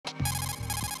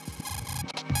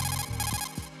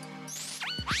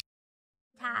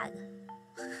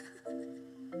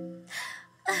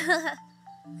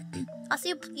Also,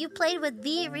 you played with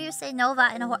the Ryusei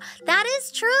Nova in a horror. That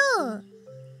is true.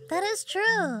 That is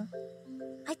true.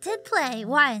 I did play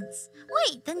once.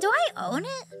 Wait, then do I own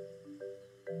it?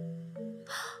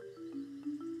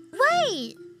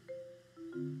 Wait.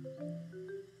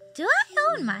 Do I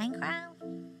own Minecraft?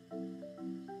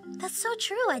 That's so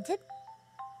true. I did.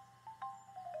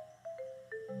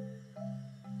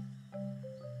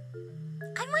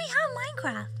 I might have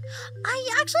Minecraft. I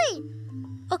actually...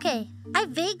 Okay, I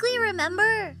vaguely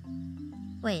remember...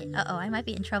 Wait, uh-oh, I might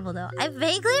be in trouble though. I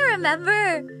vaguely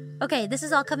remember... Okay, this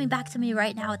is all coming back to me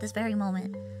right now at this very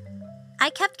moment. I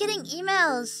kept getting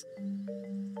emails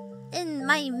in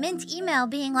my Mint email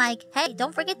being like, hey,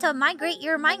 don't forget to migrate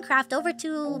your Minecraft over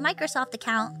to Microsoft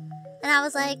account. And I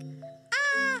was like,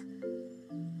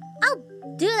 I'll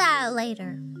do that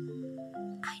later.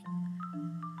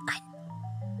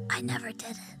 I never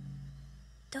did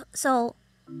it. So,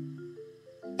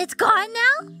 it's gone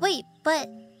now? Wait, but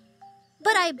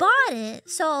I bought it,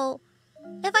 so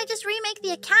if I just remake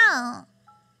the account...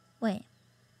 Wait,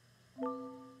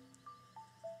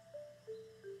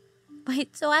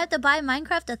 so I have to buy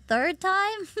Minecraft a third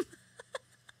time?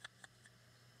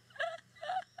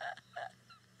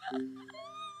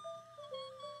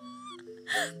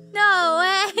 No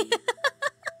way!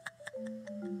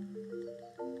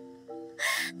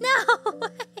 No way!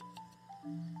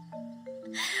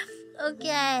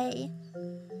 Okay.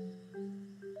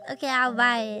 Okay, I'll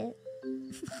buy it.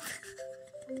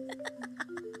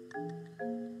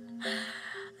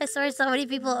 I swear so many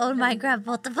people own Minecraft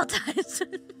multiple times.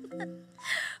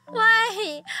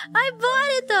 Why? I bought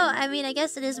it though. I mean, I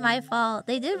guess it is my fault.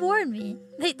 They did warn me.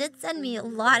 They did send me a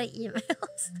lot of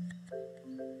emails.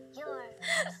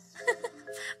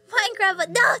 Minecraft, but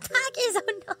no, Takis,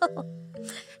 oh no.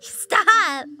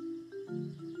 Stop.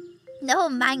 No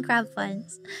Minecraft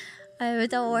funds.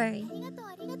 Don't worry.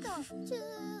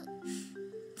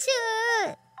 Choo.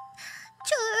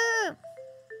 Choo.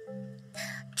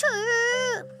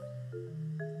 Choo.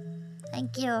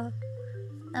 Thank you.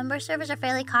 Member servers are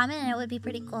fairly common and it would be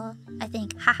pretty cool, I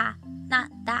think. Haha. Not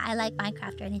that I like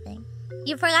Minecraft or anything.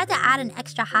 You forgot to add an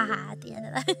extra haha at the end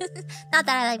of that. Not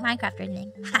that I like Minecraft or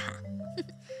anything. Haha.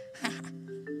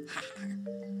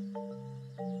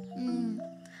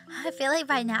 I feel like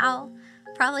by now,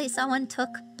 probably someone took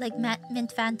like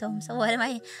Mint Fantome. So what am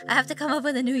I have to come up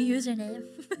with a new username.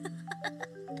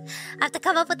 I have to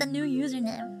come up with a new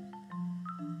username.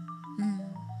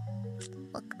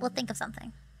 We'll think of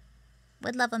something.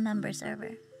 Would love a member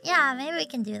server. Yeah, maybe we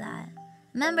can do that.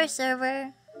 Member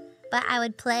server, but I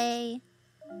would play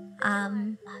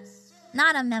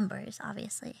not on members,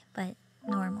 obviously, but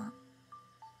normal.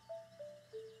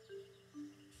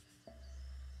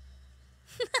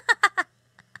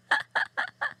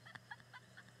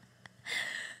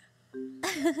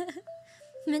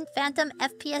 Mint Phantom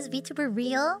FPS VTuber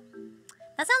real?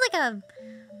 That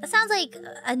sounds like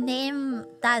a name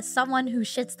that someone who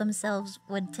shits themselves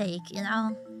would take, you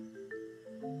know?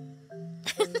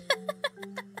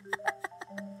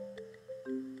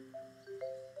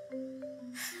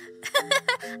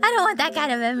 I don't want that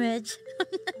kind of image.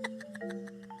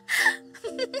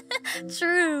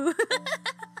 True.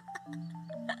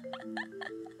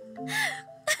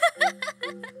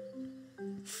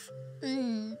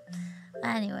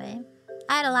 Anyway,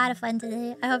 I had a lot of fun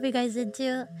today. I hope you guys did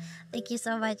too. Thank you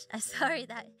so much. I'm sorry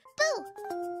that...